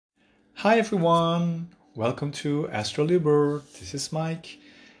Hi everyone, welcome to Astro Liber. This is Mike.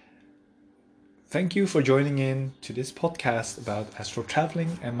 Thank you for joining in to this podcast about astral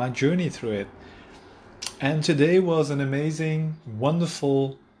traveling and my journey through it. And today was an amazing,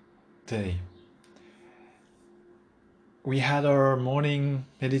 wonderful day. We had our morning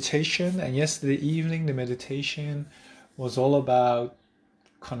meditation, and yesterday evening the meditation was all about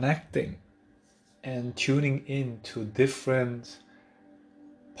connecting and tuning in to different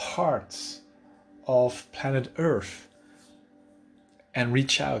parts of planet Earth and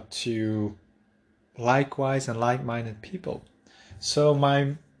reach out to likewise and like-minded people. So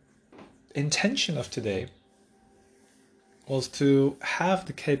my intention of today was to have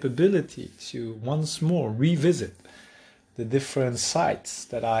the capability to once more revisit the different sites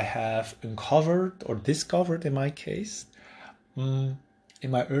that I have uncovered or discovered in my case in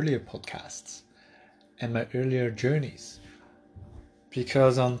my earlier podcasts and my earlier journeys.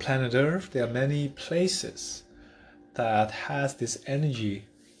 Because on planet Earth there are many places that has this energy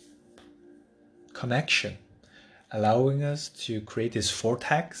connection, allowing us to create this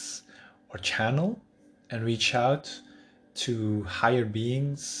vortex or channel and reach out to higher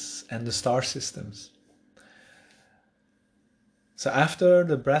beings and the star systems. So after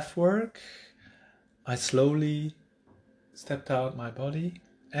the breath work, I slowly stepped out my body,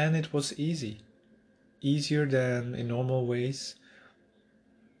 and it was easier than in normal ways.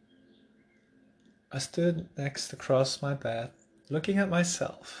 I stood next across my bed, looking at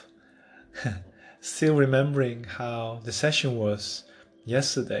myself, still remembering how the session was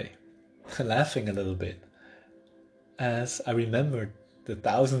yesterday, laughing a little bit as I remembered the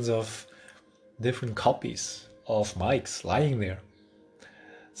thousands of different copies of mics lying there.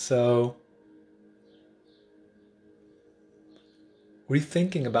 So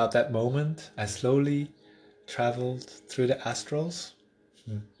rethinking about that moment, I slowly traveled through the astrals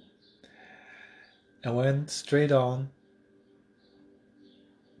and went straight on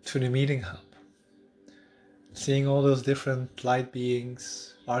to the meeting hub. Seeing all those different light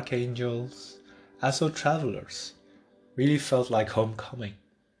beings, archangels, astral travelers really felt like homecoming.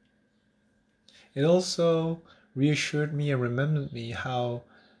 It also reassured me and reminded me how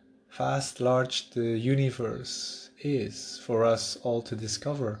vast, large the universe is for us all to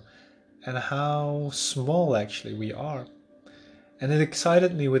discover, and how small actually we are. And it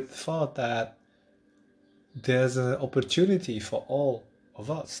excited me with the thought that there's an opportunity for all of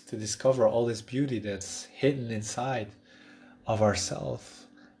us to discover all this beauty that's hidden inside of ourselves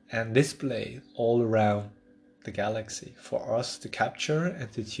and displayed all around the galaxy for us to capture and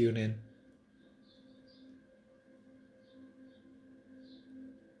to tune in.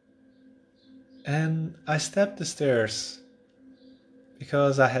 And I stepped the stairs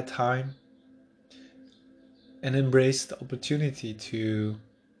because I had time and embraced the opportunity to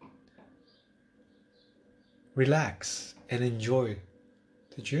relax and enjoy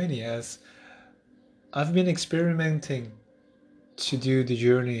the journey, as I've been experimenting to do the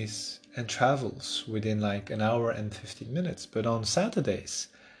journeys and travels within like an hour and 15 minutes. But on Saturdays,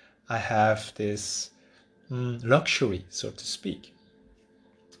 I have this luxury, so to speak,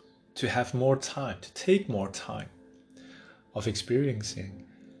 to have more time, to take more time of experiencing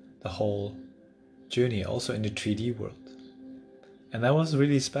the whole journey, also in the 3D world. And that was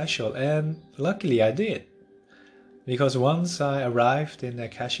really special, and luckily I did. Because once I arrived in the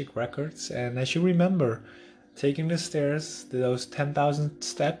Akashic Records, and as you remember, taking the stairs, those 10,000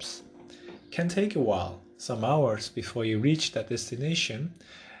 steps, can take a while, some hours before you reach that destination.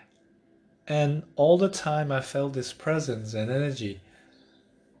 And all the time I felt this presence and energy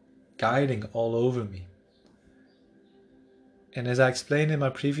guiding all over me. And as I explained in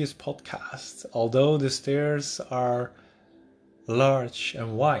my previous podcast, although the stairs are large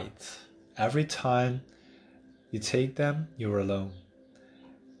and wide, every time you take them, you're alone.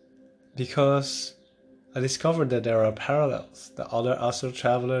 Because I discovered that there are parallels. The other astral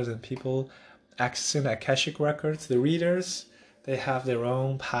travelers and people accessing Akashic Records, the readers, they have their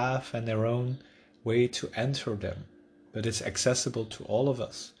own path and their own way to enter them. But it's accessible to all of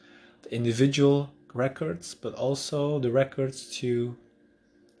us. The individual records, but also the records to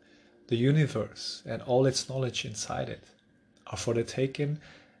the universe and all its knowledge inside it are for the taking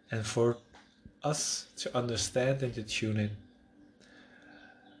and for us to understand and to tune in.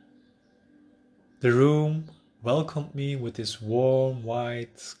 The room welcomed me with this warm,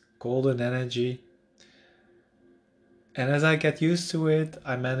 white, golden energy. And as I get used to it,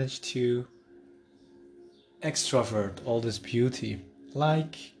 I managed to extrovert all this beauty,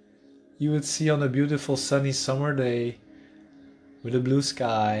 like you would see on a beautiful sunny summer day with a blue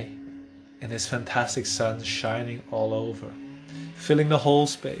sky and this fantastic sun shining all over, filling the whole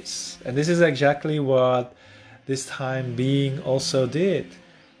space. And this is exactly what this time being also did,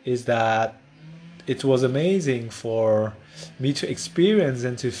 is that it was amazing for me to experience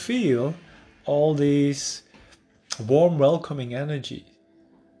and to feel all these warm welcoming energy.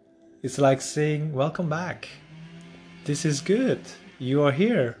 It's like saying, welcome back. This is good. You are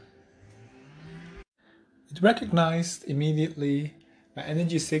here. It recognized immediately my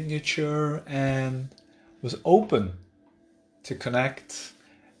energy signature and was open to connect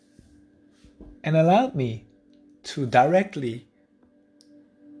and allowed me to directly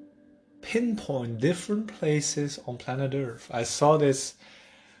pinpoint different places on planet Earth. I saw this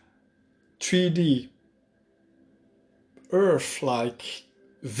 3D Earth-like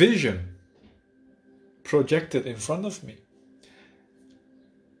vision projected in front of me.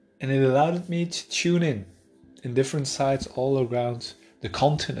 And it allowed me to tune in different sites all around the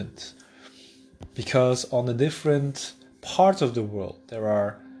continent. Because on the different parts of the world, there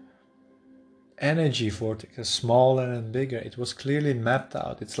are energy vortices, smaller and bigger. It was clearly mapped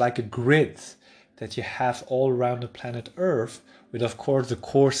out. It's like a grid that you have all around the planet Earth, with of course the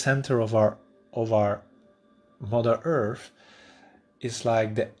core center of our Mother Earth is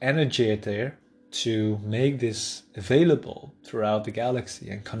like the energiator to make this available throughout the galaxy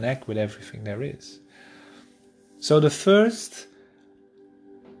and connect with everything there is. So the first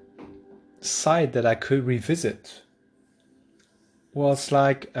site that I could revisit was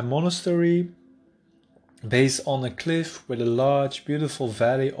like a monastery based on a cliff with a large, beautiful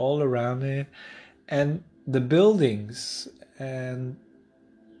valley all around it, and the buildings and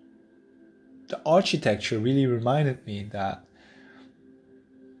the architecture really reminded me that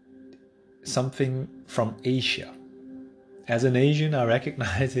something from Asia. As an Asian, I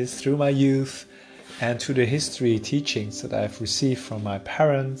recognize this through my youth and through the history teachings that I've received from my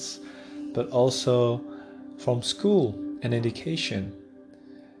parents, but also from school and education.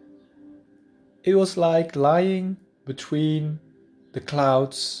 It was like lying between the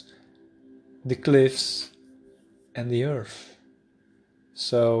clouds, the cliffs, and the earth.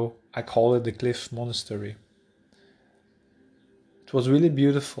 So I call it the Cliff Monastery. It was really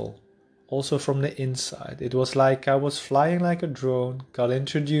beautiful, also from the inside. It was like I was flying like a drone, got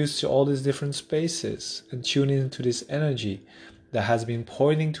introduced to all these different spaces and tuned into this energy that has been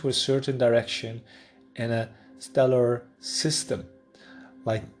pointing to a certain direction in a stellar system.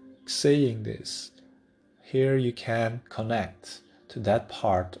 Like saying this, here you can connect to that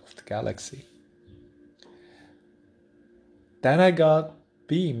part of the galaxy. Then I got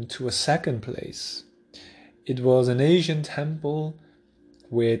beamed to a second place. It was an Asian temple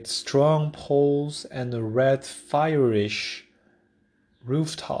with strong poles and a red fire-ish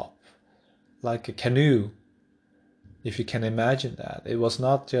rooftop, like a canoe, if you can imagine that. It was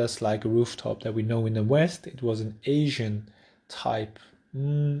not just like a rooftop that we know in the West, it was an Asian type.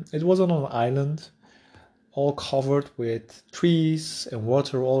 It was on an island, all covered with trees and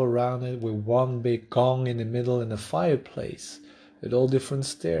water all around it, with one big gong in the middle and a fireplace with all different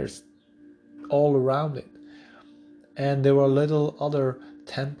stairs all around it. And there were little other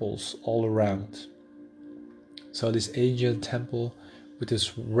temples all around. So this Asian temple with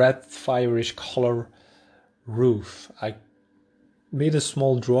this red fire-ish color roof, I made a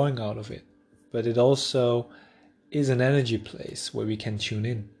small drawing out of it, but it also is an energy place where we can tune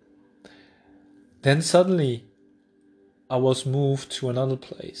in. Then suddenly I was moved to another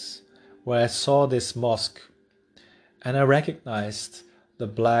place where I saw this mosque, and I recognized the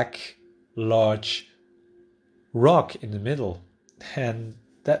black large rock in the middle, and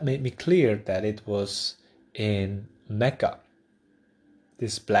that made me clear that it was in Mecca,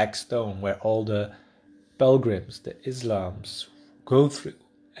 this black stone where all the pilgrims, the Islams, go through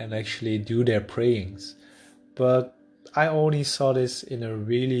and actually do their prayings. But I only saw this in a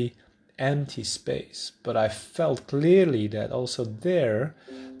really empty space, but I felt clearly that also there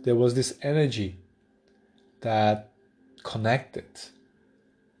was this energy that connected,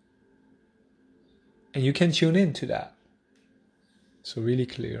 and you can tune into that. So really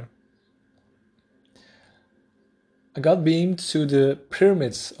clear. I got beamed to the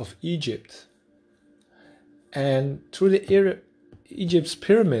pyramids of Egypt, and through the Egypt's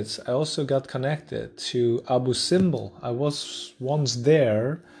pyramids I also got connected to Abu Simbel. I was once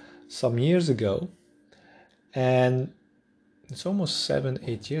there some years ago, and it's almost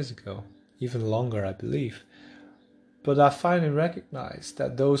 7-8 years ago, even longer I believe. But I finally recognized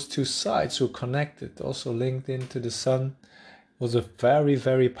that those two sides were connected, also linked into the sun. It was a very,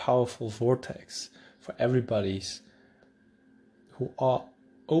 very powerful vortex for everybody's who are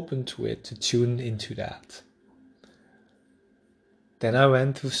open to it to tune into that. Then I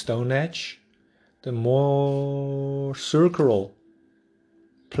went to Stonehenge, the more circular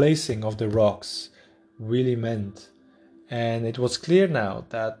placing of the rocks really meant. And it was clear now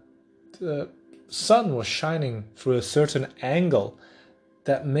that the sun was shining through a certain angle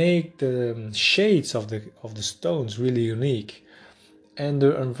that made the shades of the stones really unique. And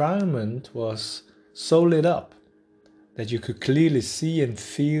the environment was so lit up that you could clearly see and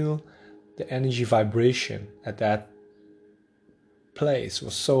feel the energy vibration at that place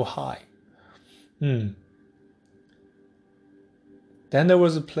was so high. Then there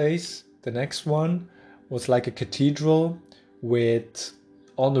was a place, the next one was like a cathedral with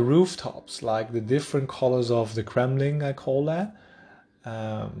on the rooftops like the different colors of the Kremlin, I call that,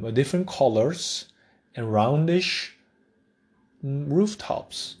 different colors and roundish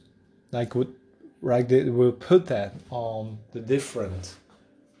rooftops, like they will put that on the different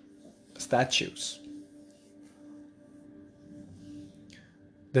statues.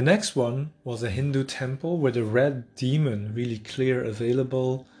 The next one was a Hindu temple with a red demon really clear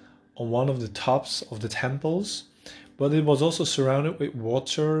available on one of the tops of the temples, but it was also surrounded with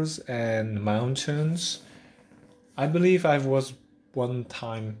waters and mountains. I believe I was one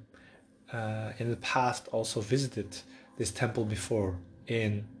time in the past also visited this temple before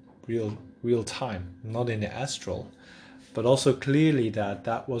in real time, not in the astral, but also clearly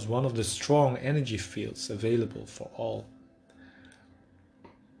that was one of the strong energy fields available for all.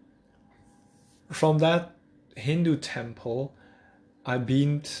 From that Hindu temple, I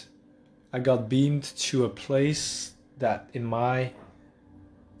got beamed to a place that in my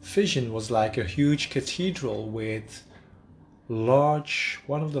vision was like a huge cathedral with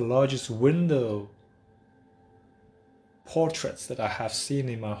one of the largest window portraits that I have seen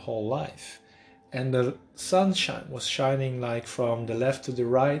in my whole life. And the sunshine was shining like from the left to the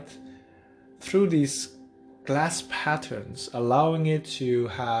right through these glass patterns, allowing it to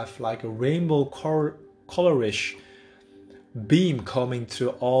have like a rainbow colorish beam coming through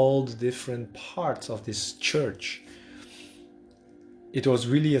all the different parts of this church. It was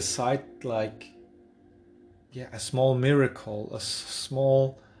really a sight like, a small miracle, a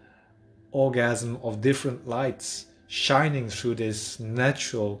small orgasm of different lights shining through this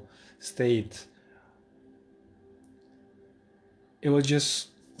natural state. It was just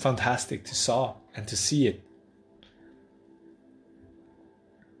fantastic to saw and to see it.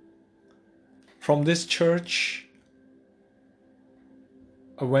 From this church,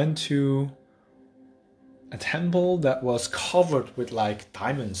 I went to a temple that was covered with like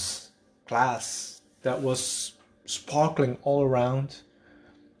diamonds, glass that was sparkling all around,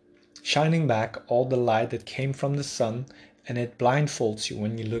 shining back all the light that came from the sun, and it blindfolds you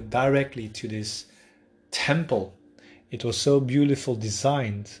when you look directly to this temple. It was so beautiful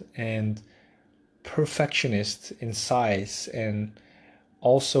designed and perfectionist in size, and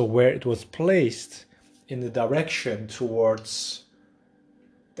also where it was placed in the direction towards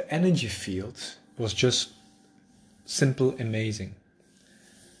the energy field was just simple, amazing.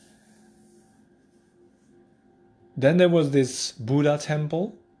 Then there was this Buddha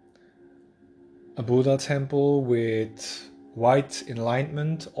temple, a Buddha temple with white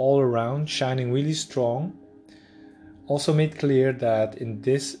enlightenment all around, shining really strong. Also made clear that in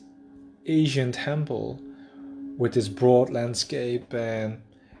this Asian temple, with this broad landscape and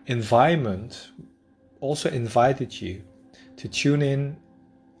environment, also invited you to tune in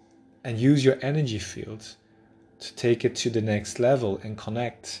and use your energy field to take it to the next level and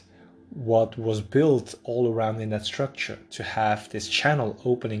connect what was built all around in that structure, to have this channel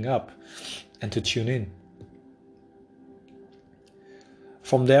opening up and to tune in.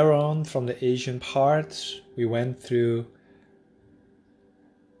 From there on, from the Asian part, we went through,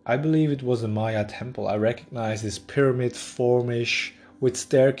 I believe it was a Maya temple. I recognize this pyramid formish with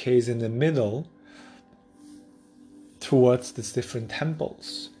staircase in the middle towards these different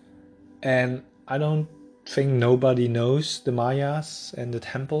temples. And I don't think nobody knows the Mayas and the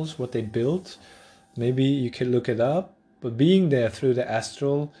temples, what they built. Maybe you can look it up, but being there through the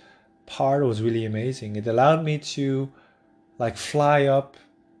astral part was really amazing. It allowed me to like fly up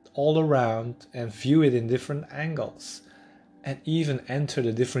all around and view it in different angles, and even enter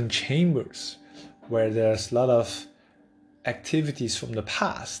the different chambers where there's a lot of activities from the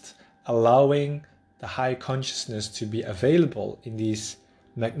past, allowing the high consciousness to be available in these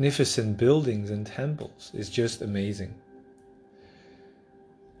magnificent buildings and temples. Is just amazing.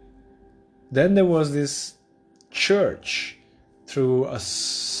 Then there was this church through a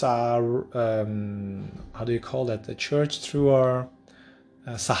how do you call that? The church through our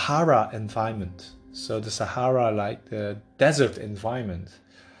Sahara environment. So the Sahara, like the desert environment,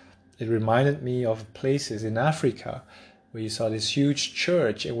 it reminded me of places in Africa where you saw this huge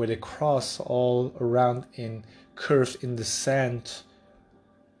church and with a cross all around in curved in the sand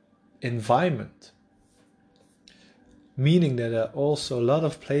environment, meaning that there are also a lot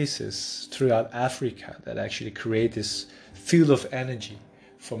of places throughout Africa that actually create this field of energy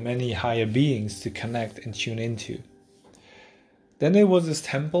for many higher beings to connect and tune into. Then there was this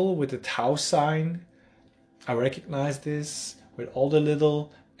temple with the Tao sign. I recognized this with all the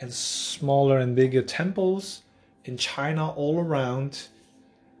little and smaller and bigger temples in China all around,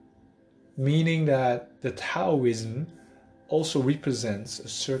 meaning that the Taoism also represents a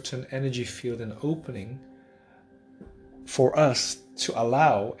certain energy field and opening for us to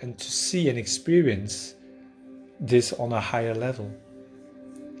allow and to see and experience this on a higher level.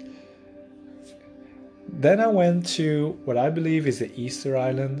 Then I went to what I believe is the Easter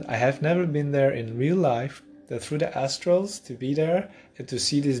Island. I have never been there in real life, but through the astrals, to be there and to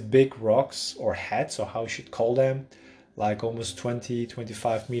see these big rocks or heads, or how you should call them, like almost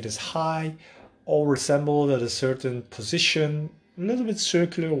 20-25 meters high, all resembled at a certain position, a little bit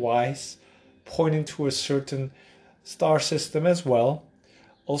circular wise, pointing to a certain star system as well.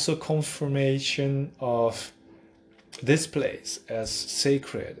 Also confirmation of this place as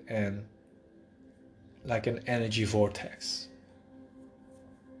sacred and like an energy vortex.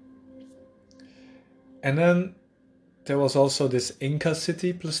 And then there was also this Inca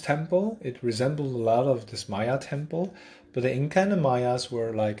city plus temple. It resembled a lot of this Maya temple, but the Inca and the Mayas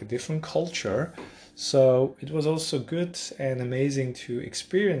were like a different culture. So it was also good and amazing to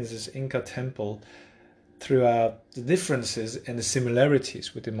experience this Inca temple throughout the differences and the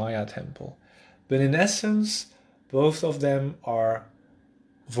similarities with the Maya temple. But in essence, both of them are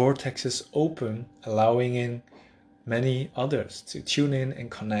vortexes open, allowing in many others to tune in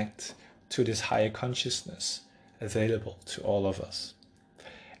and connect to this higher consciousness available to all of us.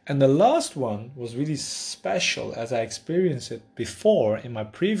 And the last one was really special as I experienced it before in my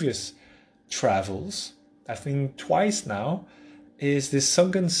previous travels, I think twice now, is this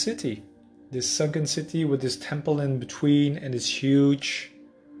sunken city. This sunken city with this temple in between and this huge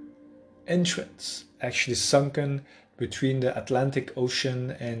entrance, actually sunken between the Atlantic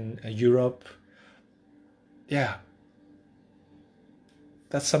Ocean and Europe. Yeah,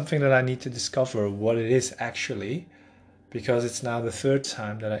 that's something that I need to discover what it is actually, because it's now the third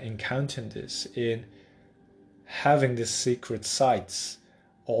time that I encountered this in having these secret sites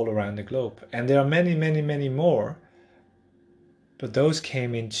all around the globe. And there are many, many, many more, but those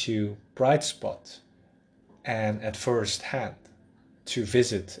came into bright spot and at first hand to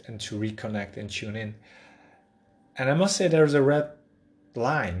visit and to reconnect and tune in. And I must say there's a red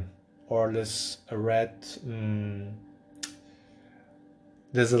line, or there's a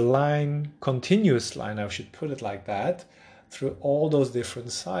continuous line, I should put it like that, through all those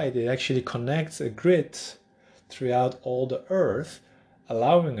different sides. It actually connects a grid throughout all the earth,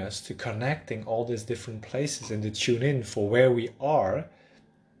 allowing us to connecting all these different places and to tune in for where we are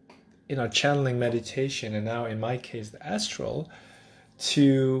in our channeling meditation, and now in my case the astral,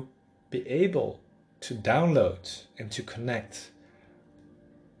 to be able to download and to connect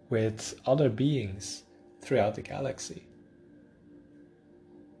with other beings throughout the galaxy.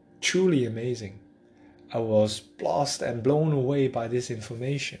 Truly amazing. I was blasted and blown away by this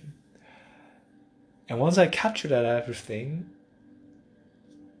information. And once I captured that everything,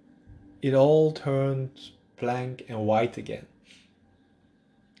 it all turned blank and white again,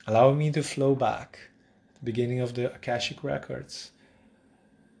 allowing me to flow back at the beginning of the Akashic Records,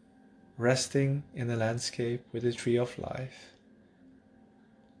 resting in the landscape with the Tree of Life,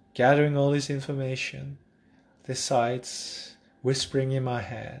 gathering all this information, the sights, whispering in my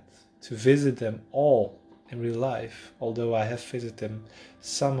head, to visit them all in real life, although I have visited them,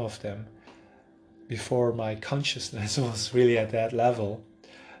 some of them, before my consciousness was really at that level,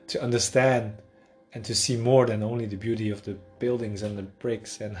 to understand and to see more than only the beauty of the buildings and the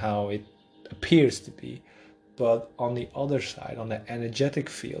bricks and how it appears to be. But on the other side, on the energetic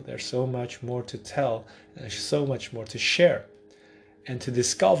field, there's so much more to tell and there's so much more to share and to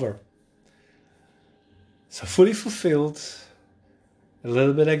discover. So fully fulfilled, a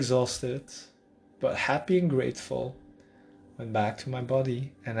little bit exhausted, but happy and grateful. Went back to my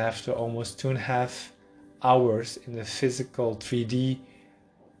body, and after almost 2.5 hours in the physical 3D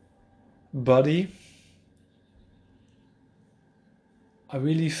body, I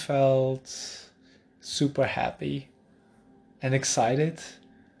really felt super happy and excited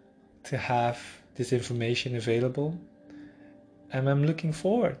to have this information available. And I'm looking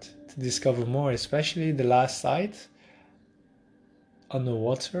forward to discover more, especially the last site,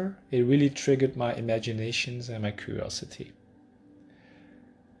 underwater. It really triggered my imaginations and my curiosity.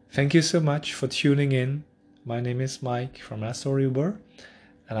 Thank you so much for tuning in. My name is Mike from Astral Rebirth,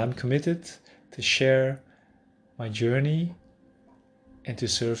 and I'm committed to share my journey and to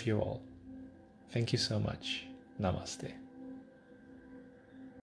serve you all. Thank you so much. Namaste.